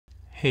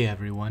Hey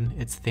everyone,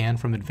 it's Than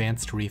from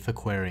Advanced Reef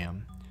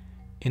Aquarium.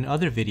 In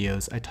other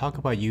videos, I talk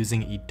about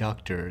using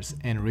eductors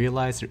and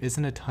realize there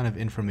isn't a ton of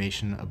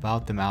information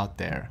about them out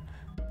there.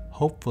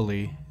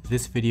 Hopefully,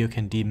 this video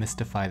can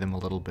demystify them a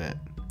little bit.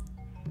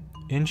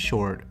 In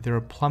short, they're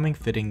a plumbing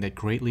fitting that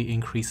greatly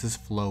increases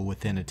flow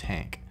within a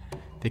tank.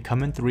 They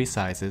come in three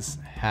sizes,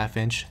 1/2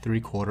 inch,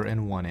 3/4,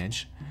 and 1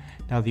 inch.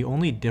 Now the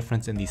only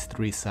difference in these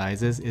three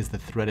sizes is the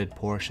threaded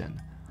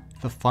portion.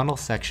 The funnel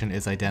section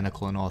is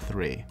identical in all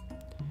three.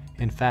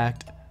 In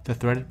fact, the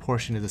threaded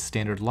portion is a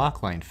standard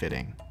lockline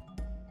fitting.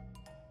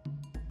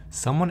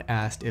 Someone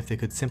asked if they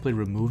could simply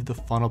remove the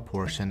funnel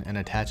portion and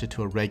attach it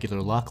to a regular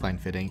lockline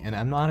fitting, and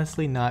I'm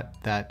honestly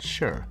not that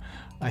sure.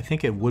 I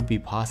think it would be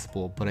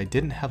possible, but I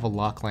didn't have a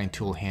lockline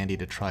tool handy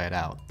to try it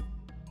out.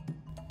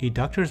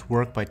 Eductors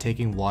work by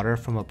taking water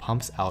from a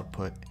pump's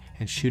output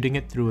and shooting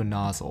it through a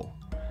nozzle.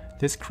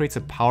 This creates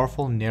a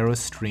powerful, narrow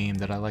stream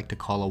that I like to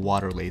call a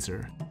water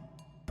laser.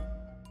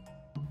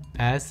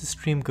 As the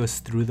stream goes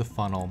through the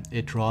funnel,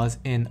 it draws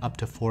in up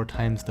to 4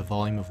 times the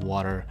volume of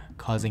water,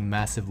 causing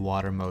massive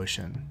water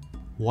motion.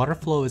 Water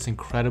flow is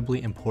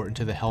incredibly important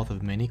to the health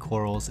of many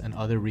corals and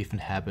other reef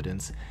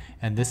inhabitants,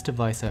 and this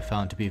device I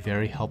found to be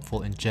very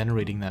helpful in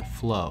generating that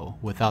flow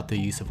without the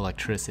use of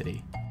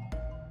electricity.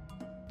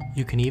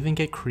 You can even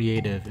get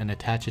creative and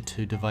attach it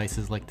to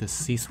devices like this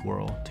sea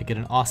swirl to get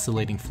an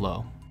oscillating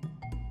flow.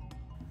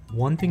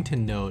 One thing to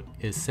note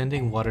is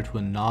sending water to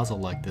a nozzle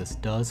like this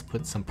does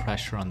put some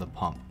pressure on the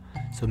pump,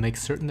 so make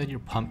certain that your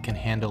pump can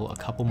handle a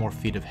couple more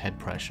feet of head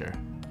pressure.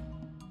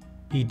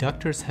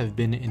 Eductors have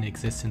been in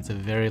existence a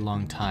very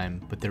long time,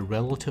 but they're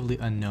relatively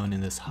unknown in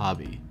this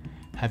hobby.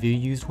 Have you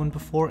used one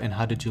before, and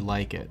how did you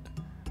like it?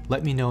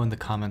 Let me know in the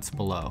comments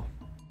below.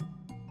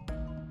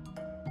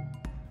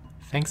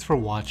 Thanks for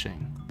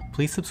watching.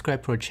 Please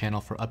subscribe to our channel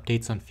for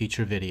updates on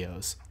future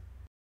videos.